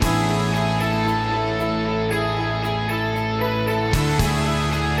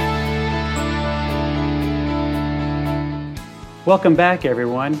Welcome back,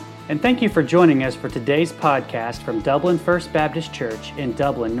 everyone, and thank you for joining us for today's podcast from Dublin First Baptist Church in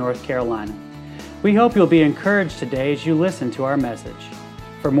Dublin, North Carolina. We hope you'll be encouraged today as you listen to our message.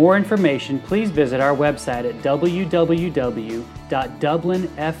 For more information, please visit our website at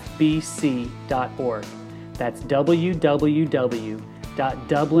www.dublinfbc.org. That's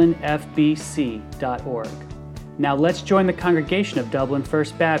www.dublinfbc.org. Now let's join the congregation of Dublin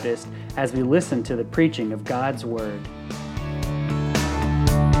First Baptist as we listen to the preaching of God's Word.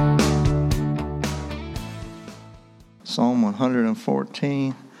 Psalm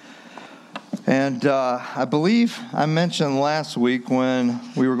 114. And I believe I mentioned last week when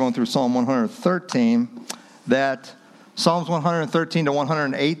we were going through Psalm 113 that Psalms 113 to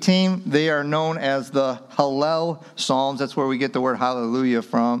 118, they are known as the Hallel Psalms. That's where we get the word hallelujah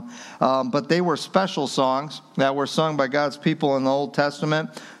from. But they were special songs that were sung by God's people in the Old Testament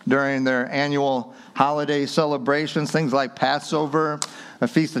during their annual holiday celebrations, things like Passover, the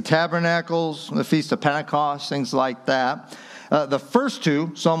Feast of Tabernacles, the Feast of Pentecost, things like that. The first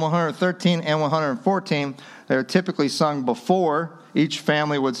two, Psalm 113 and 114, they're typically sung before each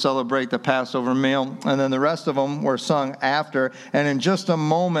family would celebrate the Passover meal, and then the rest of them were sung after. And in just a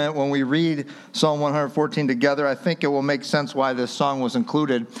moment, when we read Psalm 114 together, I think it will make sense why this song was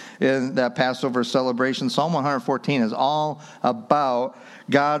included in that Passover celebration. Psalm 114 is all about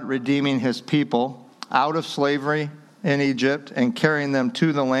God redeeming his people out of slavery in Egypt and carrying them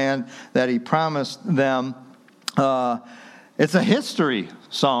to the land that he promised them. It's a history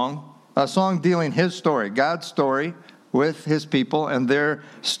song, a song dealing his story, God's story with his people and their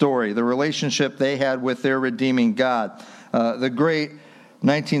story, the relationship they had with their redeeming God. The great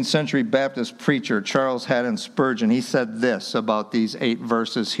 19th century Baptist preacher, Charles Haddon Spurgeon, he said this about these 8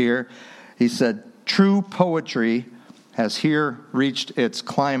 verses here. He said, "True poetry has here reached its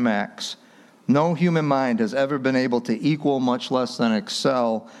climax. No human mind has ever been able to equal, much less than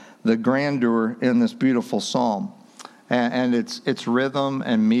excel, the grandeur in this beautiful psalm." And its rhythm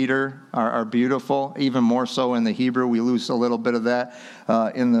and meter are beautiful, even more so in the Hebrew. We lose a little bit of that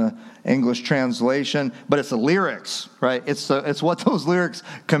in the English translation. But it's the lyrics, right? It's what those lyrics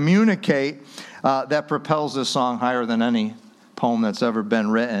communicate that propels this song higher than any poem that's ever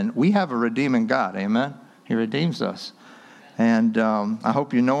been written. We have a redeeming God, amen? He redeems us. And I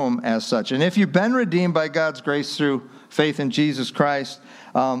hope you know him as such. And if you've been redeemed by God's grace through faith in Jesus Christ,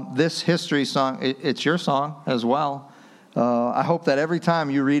 this history song, it's your song as well. I hope that every time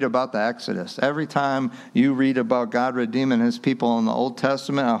you read about the Exodus, every time you read about God redeeming his people in the Old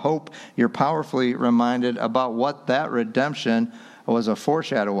Testament, I hope you're powerfully reminded about what that redemption was a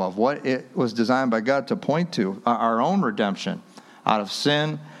foreshadow of, what it was designed by God to point to, our own redemption out of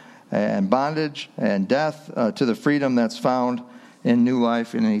sin and bondage and death to the freedom that's found in new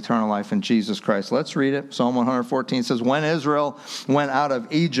life and in eternal life in Jesus Christ. Let's read it. Psalm 114 says, "When Israel went out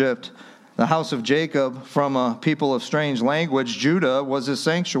of Egypt, the house of Jacob from a people of strange language, Judah was his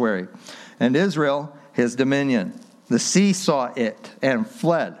sanctuary, and Israel his dominion. The sea saw it and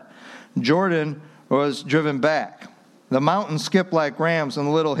fled. Jordan was driven back. The mountains skipped like rams, and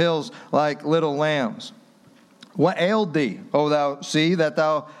the little hills like little lambs. What ailed thee, O thou sea, that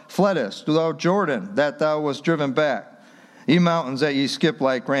thou fleddest, thou Jordan, that thou wast driven back? Ye mountains, that ye skip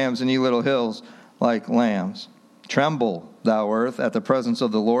like rams, and ye little hills like lambs. Tremble, thou earth, at the presence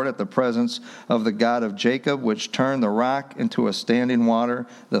of the Lord, at the presence of the God of Jacob, which turned the rock into a standing water,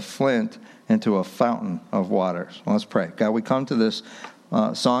 the flint into a fountain of waters." Let's pray. God, we come to this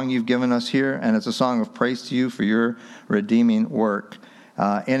song you've given us here, and it's a song of praise to you for your redeeming work.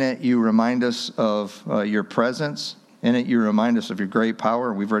 In it, you remind us of your presence. In it, you remind us of your great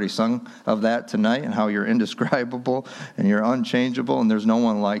power. We've already sung of that tonight and how you're indescribable and you're unchangeable and there's no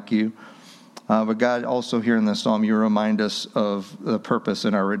one like you. But God, also here in this psalm, you remind us of the purpose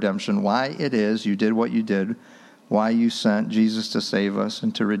in our redemption, why it is you did what you did, why you sent Jesus to save us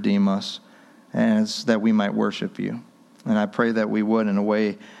and to redeem us, and it's that we might worship you. And I pray that we would in a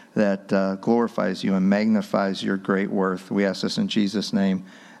way that glorifies you and magnifies your great worth. We ask this in Jesus' name,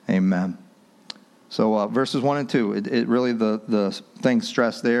 amen. So verses 1 and 2, it really the thing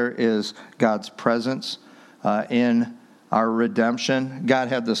stressed there is God's presence in our redemption. God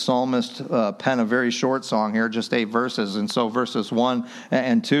had the psalmist pen a very short song here, just 8 verses. And so verses 1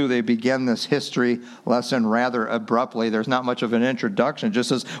 and 2, they begin this history lesson rather abruptly. There's not much of an introduction. It just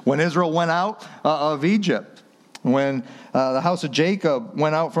says, when Israel went out of Egypt, when the house of Jacob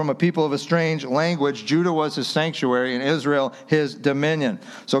went out from a people of a strange language, Judah was his sanctuary and Israel his dominion.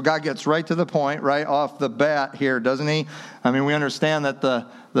 So God gets right to the point, right off the bat here, doesn't he? I mean, we understand that the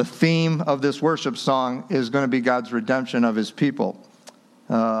theme of this worship song is going to be God's redemption of his people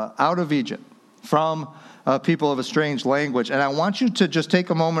out of Egypt, from people of a strange language. And I want you to just take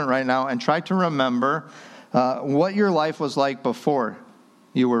a moment right now and try to remember what your life was like before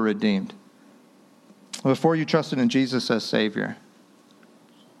you were redeemed, before you trusted in Jesus as Savior.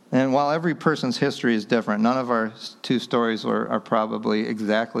 And while every person's history is different, none of our two stories are probably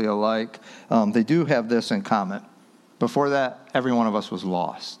exactly alike. They do have this in common. Before that, every one of us was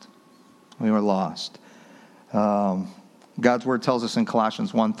lost. We were lost. God's word tells us in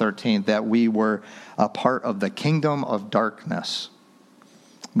Colossians 1:13 that we were a part of the kingdom of darkness.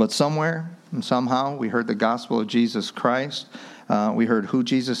 But somewhere and somehow we heard the gospel of Jesus Christ. We heard who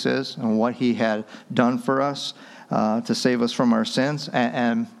Jesus is and what he had done for us to save us from our sins.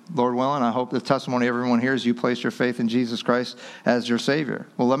 And Lord willing, I hope the testimony of everyone here is you place your faith in Jesus Christ as your Savior.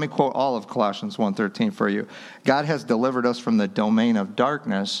 Well, let me quote all of Colossians 1:13 for you. God has delivered us from the domain of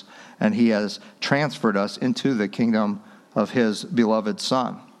darkness, and he has transferred us into the kingdom of his beloved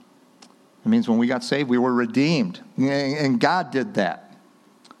Son. It means when we got saved, we were redeemed. And God did that.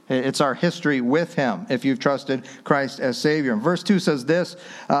 It's our history with him if you've trusted Christ as Savior. And verse 2 says this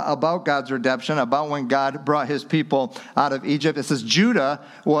about God's redemption, about when God brought his people out of Egypt. It says Judah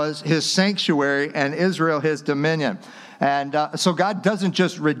was his sanctuary and Israel his dominion. And so God doesn't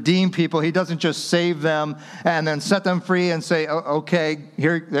just redeem people. He doesn't just save them and then set them free and say, okay,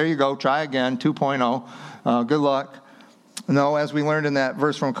 there you go, try again, 2.0, good luck. No, as we learned in that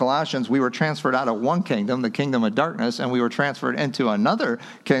verse from Colossians, we were transferred out of one kingdom, the kingdom of darkness, and we were transferred into another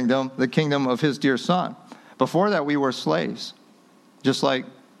kingdom, the kingdom of his dear Son. Before that, we were slaves, just like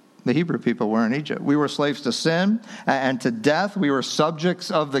the Hebrew people were in Egypt. We were slaves to sin and to death. We were subjects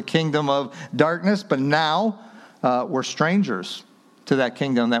of the kingdom of darkness, but now we're strangers to that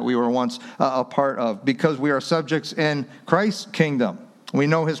kingdom that we were once a part of because we are subjects in Christ's kingdom. We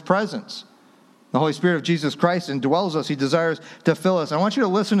know his presence. The Holy Spirit of Jesus Christ indwells us. He desires to fill us. I want you to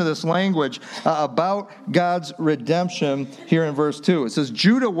listen to this language about God's redemption here in verse 2. It says,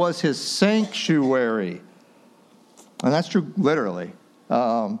 Judah was his sanctuary. And that's true literally.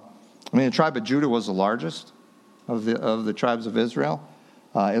 The tribe of Judah was the largest of the tribes of Israel.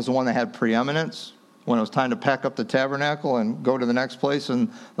 It was the one that had preeminence. When it was time to pack up the tabernacle and go to the next place in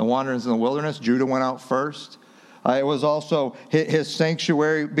the wanderings in the wilderness, Judah went out first. It was also his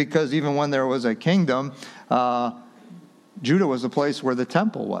sanctuary because even when there was a kingdom, Judah was the place where the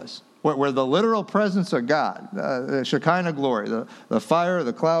temple was, where the literal presence of God, the Shekinah glory, the fire,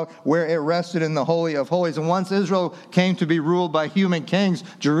 the cloud, where it rested in the Holy of Holies. And once Israel came to be ruled by human kings,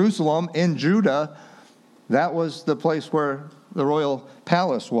 Jerusalem in Judah, that was the place where the royal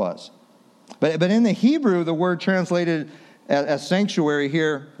palace was. But in the Hebrew, the word translated as sanctuary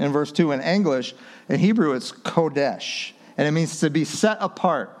here in verse 2 in English, in Hebrew it's kodesh, and it means to be set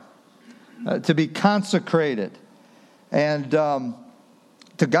apart, to be consecrated, and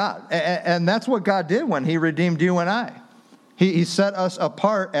to God. And that's what God did when he redeemed you and I. He set us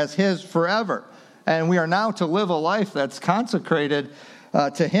apart as his forever, and we are now to live a life that's consecrated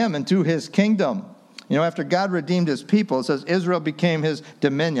to him and to his kingdom. You know, after God redeemed his people, it says Israel became his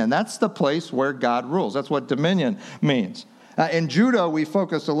dominion. That's the place where God rules. That's what dominion means. In Judah, we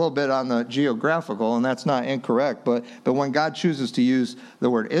focus a little bit on the geographical, and that's not incorrect. But when God chooses to use the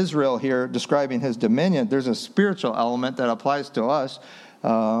word Israel here, describing his dominion, there's a spiritual element that applies to us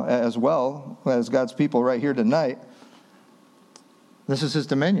as well as God's people right here tonight. This is his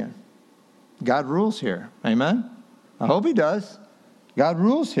dominion. God rules here. Amen? I hope he does. God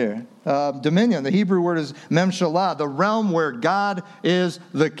rules here. Dominion, the Hebrew word is memshalah, the realm where God is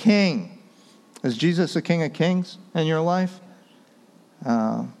the king. Is Jesus the King of Kings in your life?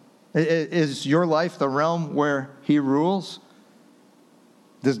 Is your life the realm where he rules?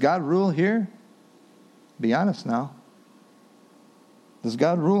 Does God rule here? Be honest now. Does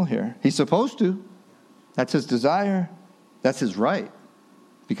God rule here? He's supposed to. That's his desire. That's his right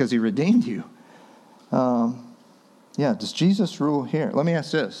because he redeemed you. Does Jesus rule here? Let me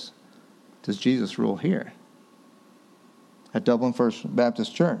ask this. Does Jesus rule here at Dublin First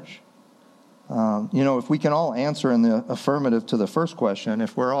Baptist Church? If we can all answer in the affirmative to the first question,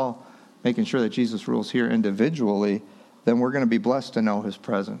 if we're all making sure that Jesus rules here individually, then we're going to be blessed to know his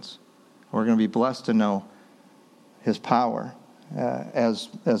presence. We're going to be blessed to know his power as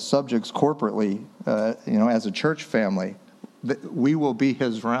subjects corporately, as a church family. We will be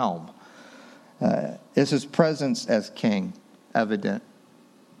his realm. Is his presence as king evident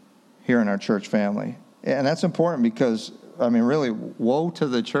here in our church family? And that's important because really, woe to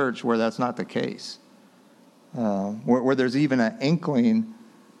the church where that's not the case. Where there's even an inkling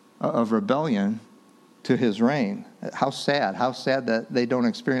of rebellion to his reign. How sad that they don't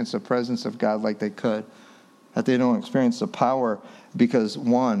experience the presence of God like they could. That they don't experience the power because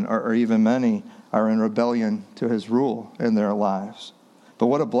one or even many are in rebellion to his rule in their lives. But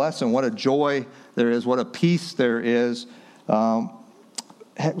what a blessing, what a joy there is, what a peace there is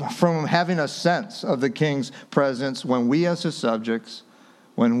from having a sense of the king's presence when we as his subjects,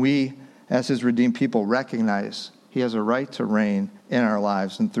 when we as his redeemed people recognize he has a right to reign in our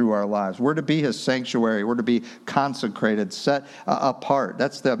lives and through our lives. We're to be his sanctuary. We're to be consecrated, set apart.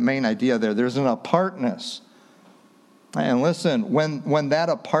 That's the main idea there. There's an apartness. And listen, when that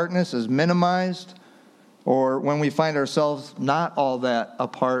apartness is minimized, or when we find ourselves not all that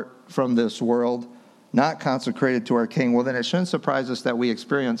apart from this world, not consecrated to our King, well, then it shouldn't surprise us that we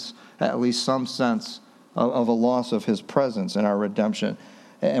experience at least some sense of a loss of his presence in our redemption.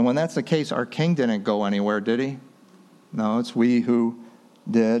 And when that's the case, our King didn't go anywhere, did he? No, it's we who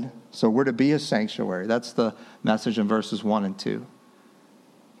did. So we're to be his sanctuary. That's the message in verses 1 and 2.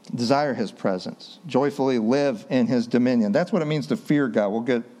 Desire his presence. Joyfully live in his dominion. That's what it means to fear God. We'll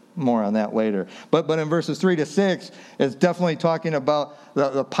get more on that later. But in verses 3 to 6, it's definitely talking about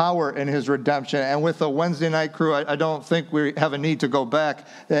the power in his redemption. And with the Wednesday night crew, I don't think we have a need to go back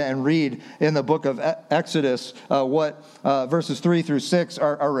and read in the book of Exodus what verses 3 through 6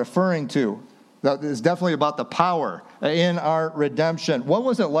 are referring to. It's definitely about the power in our redemption. What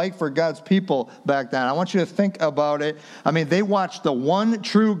was it like for God's people back then? I want you to think about it. I mean, they watched the one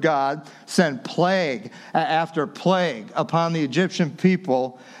true God send plague after plague upon the Egyptian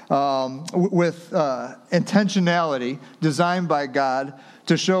people with intentionality designed by God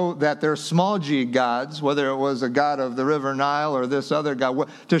to show that their small g gods, whether it was a god of the river Nile or this other god,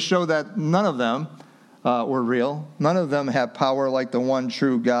 to show that none of them were real. None of them had power like the one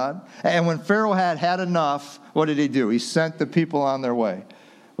true God. And when Pharaoh had enough, what did he do? He sent the people on their way.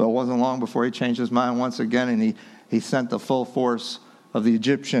 Well, it wasn't long before he changed his mind once again, and he sent the full force of the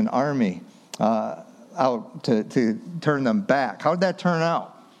Egyptian army out to turn them back. How did that turn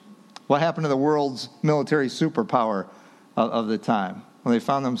out? What happened to the world's military superpower of the time? Well, they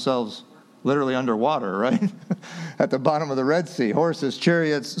found themselves literally underwater, right? At the bottom of the Red Sea. Horses,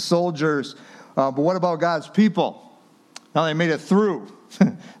 chariots, soldiers. But what about God's people? Now they made it through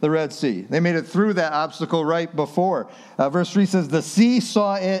the Red Sea. They made it through that obstacle right before. Verse 3 says, the sea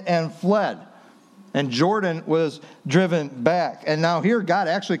saw it and fled, and Jordan was driven back. And now here God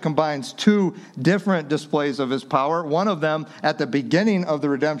actually combines two different displays of his power. One of them at the beginning of the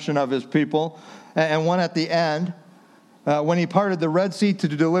redemption of his people, and one at the end, when he parted the Red Sea to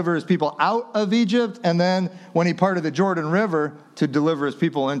deliver his people out of Egypt, and then when he parted the Jordan River to deliver his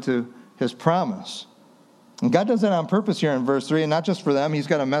people into his promise. And God does that on purpose here in verse 3, and not just for them. He's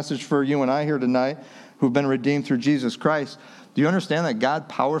got a message for you and I here tonight who've been redeemed through Jesus Christ. Do you understand that God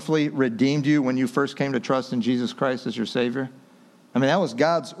powerfully redeemed you when you first came to trust in Jesus Christ as your Savior? I mean, that was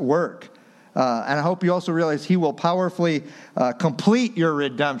God's work. And I hope you also realize he will powerfully complete your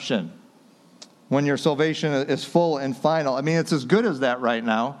redemption when your salvation is full and final. I mean, it's as good as that right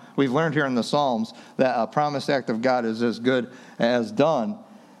now. We've learned here in the Psalms that a promised act of God is as good as done.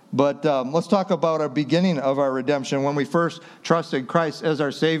 But let's talk about our beginning of our redemption. When we first trusted Christ as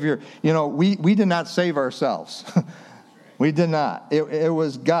our Savior, you know, we did not save ourselves. We did not. It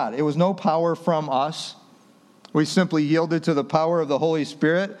was God. It was no power from us. We simply yielded to the power of the Holy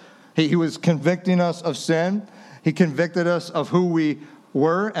Spirit. He was convicting us of sin. He convicted us of who we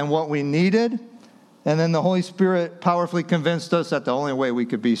were and what we needed. And then the Holy Spirit powerfully convinced us that the only way we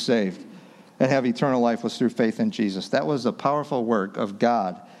could be saved and have eternal life was through faith in Jesus. That was a powerful work of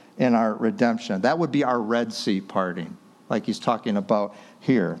God in our redemption. That would be our Red Sea parting, like he's talking about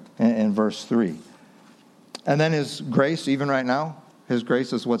here in verse 3. And then his grace, even right now, his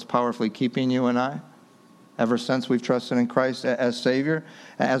grace is what's powerfully keeping you and I. Ever since we've trusted in Christ as Savior,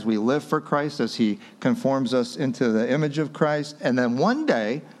 as we live for Christ, as he conforms us into the image of Christ. And then one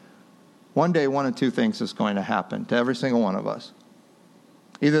day, one of two things is going to happen to every single one of us.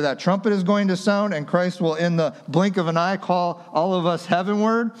 Either that trumpet is going to sound and Christ will, in the blink of an eye, call all of us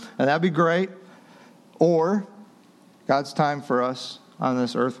heavenward, and that'd be great. Or God's time for us on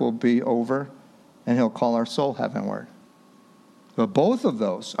this earth will be over, and he'll call our soul heavenward. But both of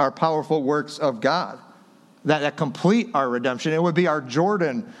those are powerful works of God that complete our redemption. It would be our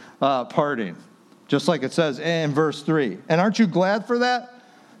Jordan parting, just like it says in verse 3. And aren't you glad for that?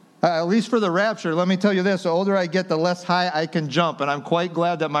 At least for the rapture, let me tell you this, the older I get, the less high I can jump. And I'm quite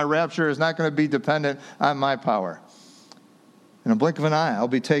glad that my rapture is not going to be dependent on my power. In a blink of an eye, I'll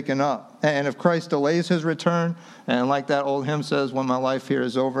be taken up. And if Christ delays his return, and like that old hymn says, when my life here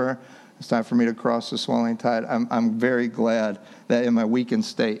is over, it's time for me to cross the swelling tide, I'm very glad that in my weakened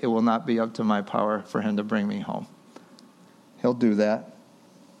state, it will not be up to my power for him to bring me home. He'll do that.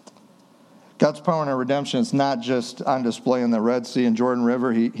 God's power in our redemption is not just on display in the Red Sea and Jordan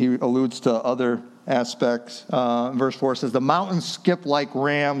River. He alludes to other aspects. Verse 4 says, the mountains skip like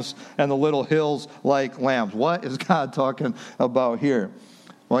rams and the little hills like lambs. What is God talking about here?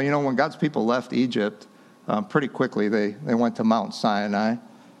 Well, when God's people left Egypt, pretty quickly they went to Mount Sinai,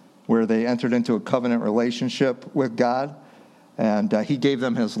 where they entered into a covenant relationship with God. And he gave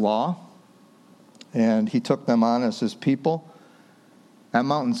them his law, and he took them on as his people. That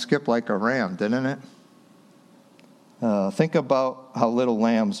mountain skipped like a ram, didn't it? Think about how little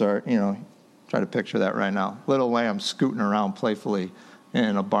lambs are, try to picture that right now. Little lambs scooting around playfully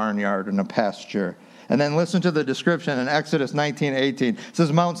in a barnyard, in a pasture. And then listen to the description in Exodus 19:18. It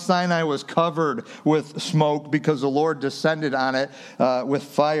says, Mount Sinai was covered with smoke because the Lord descended on it with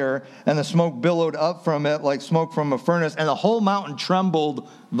fire, and the smoke billowed up from it like smoke from a furnace, and the whole mountain trembled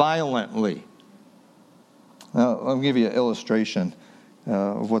violently. Now, I'll give you an illustration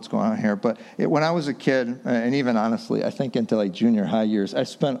of what's going on here. But when I was a kid, and even honestly, I think into like junior high years, I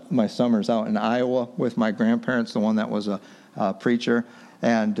spent my summers out in Iowa with my grandparents, the one that was a preacher,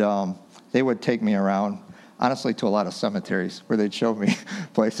 and they would take me around, honestly, to a lot of cemeteries where they'd show me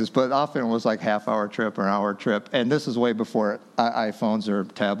places. But often it was like half-hour trip or an hour trip. And this is way before iPhones or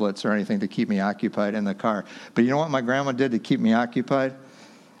tablets or anything to keep me occupied in the car. But you know what my grandma did to keep me occupied?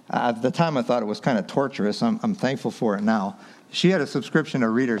 At the time, I thought it was kind of torturous. I'm thankful for it now. She had a subscription to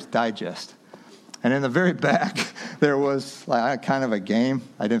Reader's Digest. And in the very back, there was like kind of a game.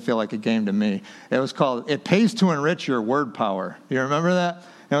 I didn't feel like a game to me. It was called, It Pays to Enrich Your Word Power. You remember that?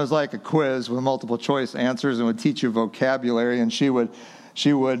 It was like a quiz with multiple choice answers and would teach you vocabulary. And she would,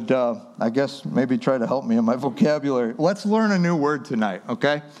 I guess, maybe try to help me in my vocabulary. Let's learn a new word tonight,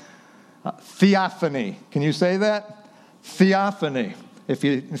 okay? Theophany. Can you say that? Theophany. If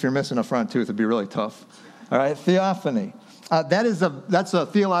you're missing a front tooth, it'd be really tough. All right, theophany. That's a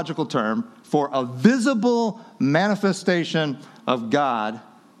theological term for a visible manifestation of God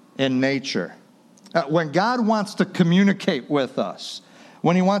in nature. When God wants to communicate with us,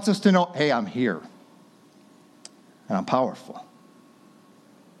 when he wants us to know, hey, I'm here, and I'm powerful.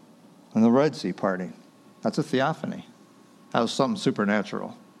 And the Red Sea parting, that's a theophany. That was something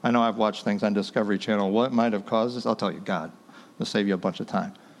supernatural. I know I've watched things on Discovery Channel. What might have caused this? I'll tell you, God. It'll save you a bunch of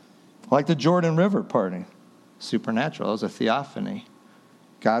time. Like the Jordan River parting. Supernatural. It was a theophany.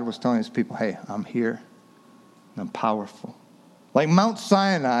 God was telling his people, hey, I'm here, and I'm powerful. Like Mount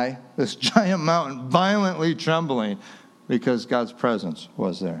Sinai, this giant mountain violently trembling because God's presence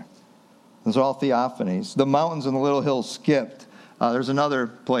was there. Those are all theophanies. The mountains and the little hills skipped. There's another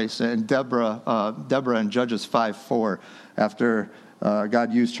place in Deborah in Judges 5:4, after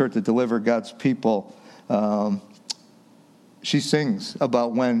God used her to deliver God's people. She sings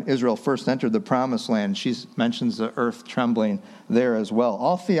about when Israel first entered the promised land. She mentions the earth trembling there as well.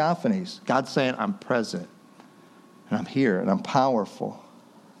 All theophanies. God's saying, I'm present, and I'm here, and I'm powerful.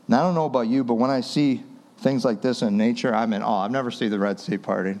 And I don't know about you, but when I see things like this in nature, I'm in awe. I've never seen the Red Sea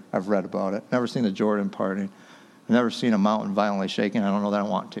parting. I've read about it. Never seen the Jordan parting. I've never seen a mountain violently shaking. I don't know that I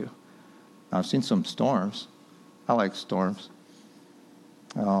want to. I've seen some storms. I like storms.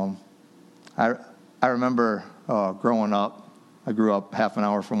 I remember growing up, I grew up half an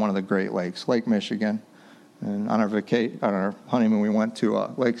hour from one of the Great Lakes, Lake Michigan. And on our honeymoon, we went to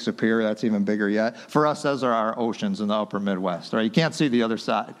Lake Superior. That's even bigger yet. For us, those are our oceans in the upper Midwest. Right? You can't see the other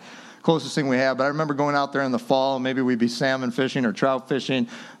side. Closest thing we have. But I remember going out there in the fall. Maybe we'd be salmon fishing or trout fishing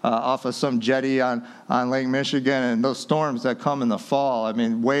off of some jetty on Lake Michigan. And those storms that come in the fall, I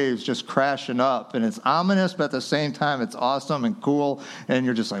mean, waves just crashing up. And it's ominous, but at the same time, it's awesome and cool. And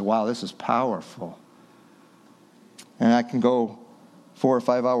you're just like, wow, this is powerful. And I can go 4 or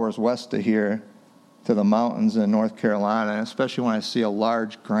 5 hours west of here to the mountains in North Carolina, especially when I see a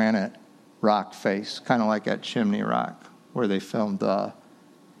large granite rock face, kind of like at Chimney Rock, where they filmed one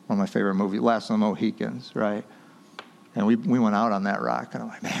of my favorite movies, Last of the Mohicans, right? And we went out on that rock, and I'm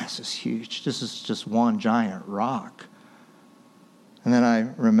like, man, this is huge. This is just one giant rock. And then I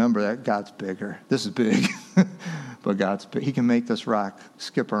remember that God's bigger. This is big, but God's big. He can make this rock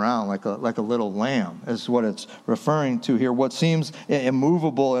skip around like a little lamb, is what it's referring to here. What seems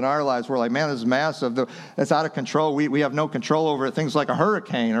immovable in our lives, we're like, man, this is massive. It's out of control. We have no control over it. Things like a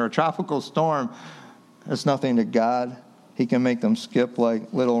hurricane or a tropical storm, it's nothing to God. He can make them skip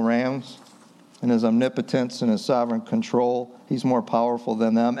like little rams. In his omnipotence and his sovereign control, he's more powerful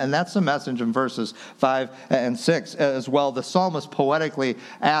than them. And that's the message in verses 5 and 6 as well. The psalmist poetically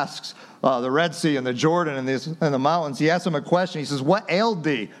asks the Red Sea and the Jordan and the mountains. He asks them a question. He says, what ailed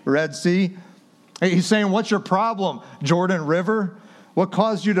thee, Red Sea? He's saying, what's your problem, Jordan River? What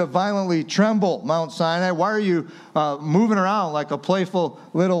caused you to violently tremble, Mount Sinai? Why are you moving around like a playful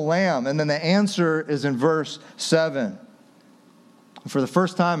little lamb? And then the answer is in verse 7. For the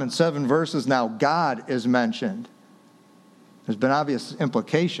first time in 7 verses now, God is mentioned. There's been obvious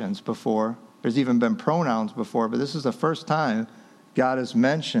implications before. There's even been pronouns before, but this is the first time God is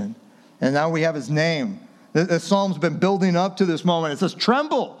mentioned. And now we have his name. The psalm's been building up to this moment. It says,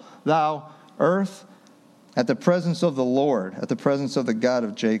 "Tremble, thou earth, at the presence of the Lord," at the presence of the God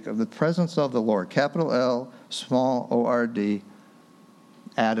of Jacob, the presence of the Lord, capital L, small O-R-D,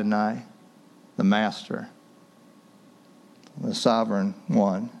 Adonai, the Master, the Sovereign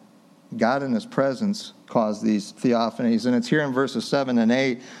One. God in his presence caused these theophanies. And it's here in verses 7 and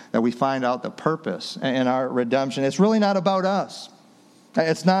 8 that we find out the purpose in our redemption. It's really not about us.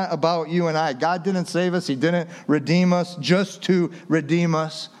 It's not about you and I. God didn't save us. He didn't redeem us just to redeem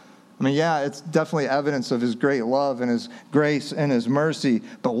us. I mean, yeah, it's definitely evidence of his great love and his grace and his mercy.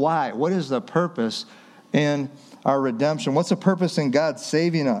 But why? What is the purpose in our redemption? What's the purpose in God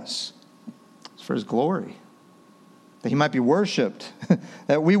saving us? It's for his glory. That he might be worshipped.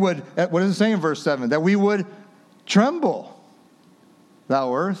 That we would, what does it say in verse 7? That we would tremble.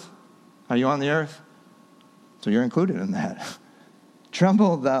 Thou earth, are you on the earth? So you're included in that.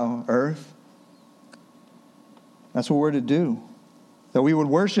 Tremble, thou earth. That's what we're to do. That we would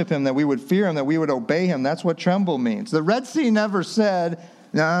worship him, that we would fear him, that we would obey him. That's what tremble means. The Red Sea never said,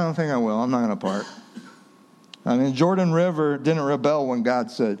 "No, I don't think I will. I'm not going to part." I mean, Jordan River didn't rebel when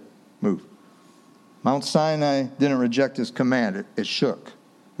God said, "Move." Mount Sinai didn't reject his command. It shook.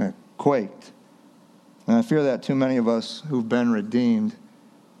 It quaked. And I fear that too many of us who've been redeemed,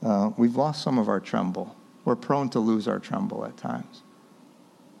 we've lost some of our tremble. We're prone to lose our tremble at times.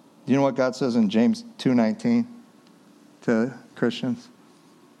 Do you know what God says in James 2:19 to Christians?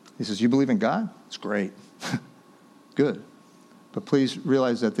 He says, "You believe in God? It's great. Good. But please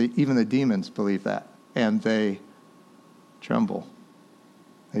realize that even the demons believe that. And they tremble.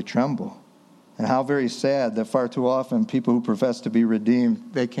 They tremble." And how very sad that far too often people who profess to be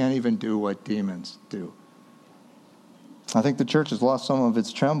redeemed, they can't even do what demons do. I think the church has lost some of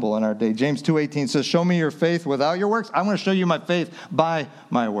its tremble in our day. James 2:18 says, "Show me your faith without your works. I'm going to show you my faith by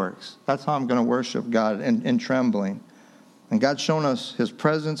my works." That's how I'm going to worship God in trembling. And God's shown us his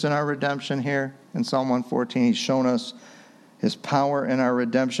presence in our redemption here in Psalm 114. He's shown us his power in our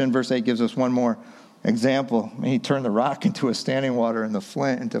redemption. Verse 8 gives us one more example. He turned the rock into a standing water and the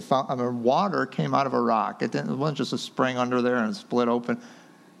flint into fountain. I mean, water came out of a rock. It wasn't just a spring under there and it split open.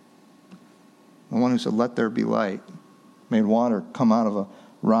 The one who said, "Let there be light," made water come out of a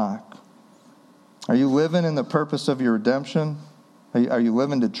rock. Are you living in the purpose of your redemption? Are you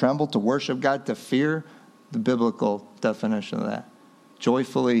living to tremble, to worship God, to fear? The biblical definition of that.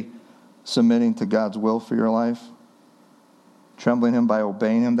 Joyfully submitting to God's will for your life. Trembling him by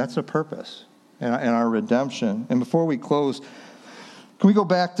obeying him. That's a purpose in our redemption. And before we close, can we go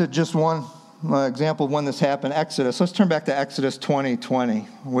back to just one example of when this happened? Exodus. Let's turn back to Exodus 20:20.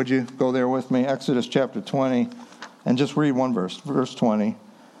 Would you go there with me? Exodus chapter 20. And just read one verse. Verse 20.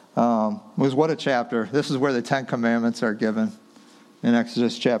 Was what a chapter. This is where the 10 Commandments are given in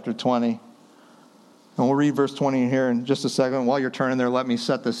Exodus chapter 20. And we'll read verse 20 here in just a second. While you're turning there, let me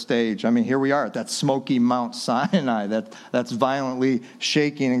set the stage. I mean, here we are at that smoky Mount Sinai that's violently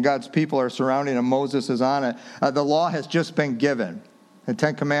shaking, and God's people are surrounding and Moses is on it. The law has just been given. The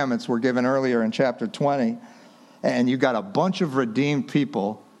 10 Commandments were given earlier in chapter 20. And you've got a bunch of redeemed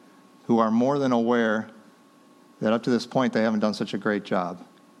people who are more than aware that up to this point they haven't done such a great job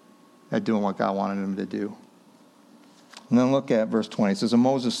at doing what God wanted them to do. And then look at verse 20. It says, "And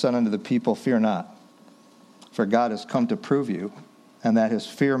Moses said unto the people, Fear not, for God has come to prove you, and that his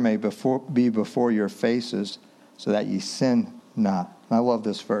fear may be before your faces, so that ye sin not." And I love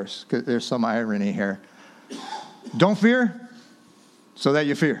this verse, because there's some irony here. Don't fear, so that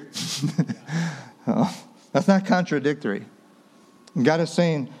you fear. That's not contradictory. God is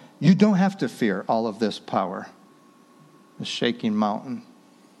saying, you don't have to fear all of this power. The shaking mountain,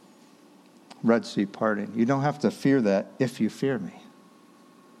 Red Sea parting. You don't have to fear that if you fear me,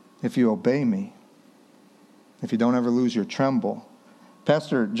 if you obey me, if you don't ever lose your tremble.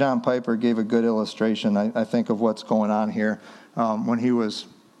 Pastor John Piper gave a good illustration, I think, of what's going on here. When he was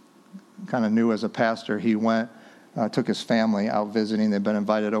kind of new as a pastor, he went, took his family out visiting. They'd been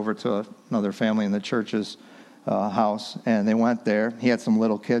invited over to another family in the church's house, and they went there. He had some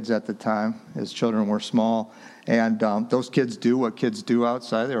little kids at the time. His children were small, and those kids do what kids do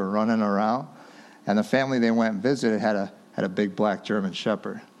outside. They were running around, and the family they went and visited had a big black German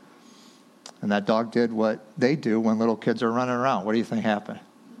Shepherd. And that dog did what they do when little kids are running around. What do you think happened?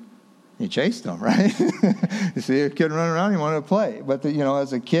 he chased him, right? You see a kid running around, he wanted to play. But,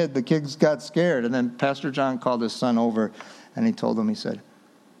 as a kid, the kids got scared. And then Pastor John called his son over, and he told him, he said,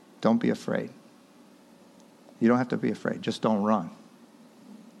 don't be afraid. You don't have to be afraid. Just don't run.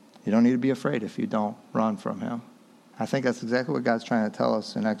 You don't need to be afraid if you don't run from him. I think that's exactly what God's trying to tell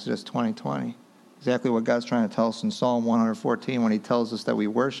us in Exodus 20:20. Exactly what God's trying to tell us in Psalm 114 when he tells us that we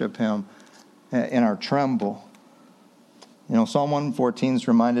worship him in our tremble. Psalm 114 has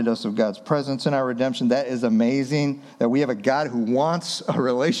reminded us of God's presence in our redemption. That is amazing, that we have a God who wants a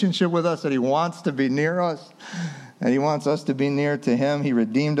relationship with us, that he wants to be near us, and he wants us to be near to him. He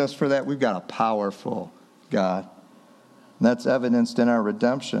redeemed us for that. We've got a powerful God. And that's evidenced in our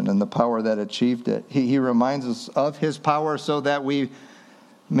redemption and the power that achieved it. He reminds us of his power so that we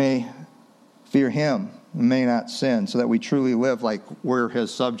may fear him and may not sin, so that we truly live like we're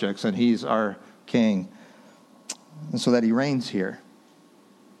his subjects and he's our king. And so that he reigns here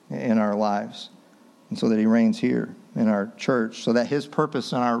in our lives. And so that he reigns here in our church. So that his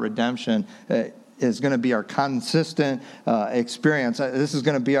purpose in our redemption is going to be our consistent experience. This is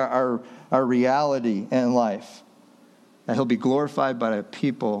going to be our reality in life. That he'll be glorified by the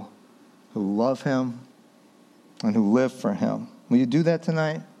people who love him and who live for him. Will you do that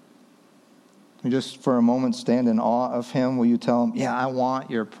tonight? Will you just for a moment stand in awe of him? Will you tell him, yeah, I want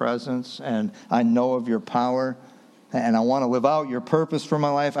your presence and I know of your power. And I want to live out your purpose for my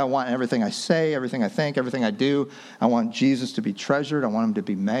life. I want everything I say, everything I think, everything I do. I want Jesus to be treasured. I want him to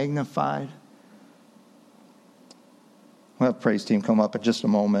be magnified. We'll have the praise team come up in just a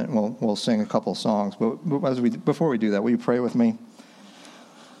moment. And we'll sing a couple songs. But before we do that, will you pray with me?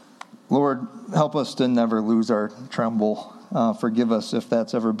 Lord, help us to never lose our tremble. Forgive us if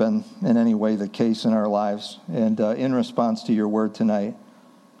that's ever been in any way the case in our lives. And in response to your word tonight,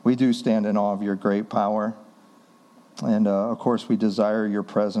 we do stand in awe of your great power. And, of course, we desire your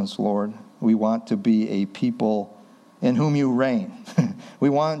presence, Lord. We want to be a people in whom you reign. We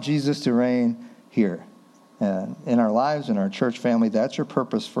want Jesus to reign here in our lives, in our church family. That's your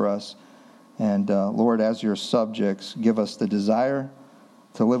purpose for us. And, Lord, as your subjects, give us the desire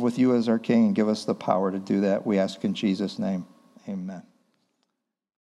to live with you as our King and give us the power to do that. We ask in Jesus' name. Amen.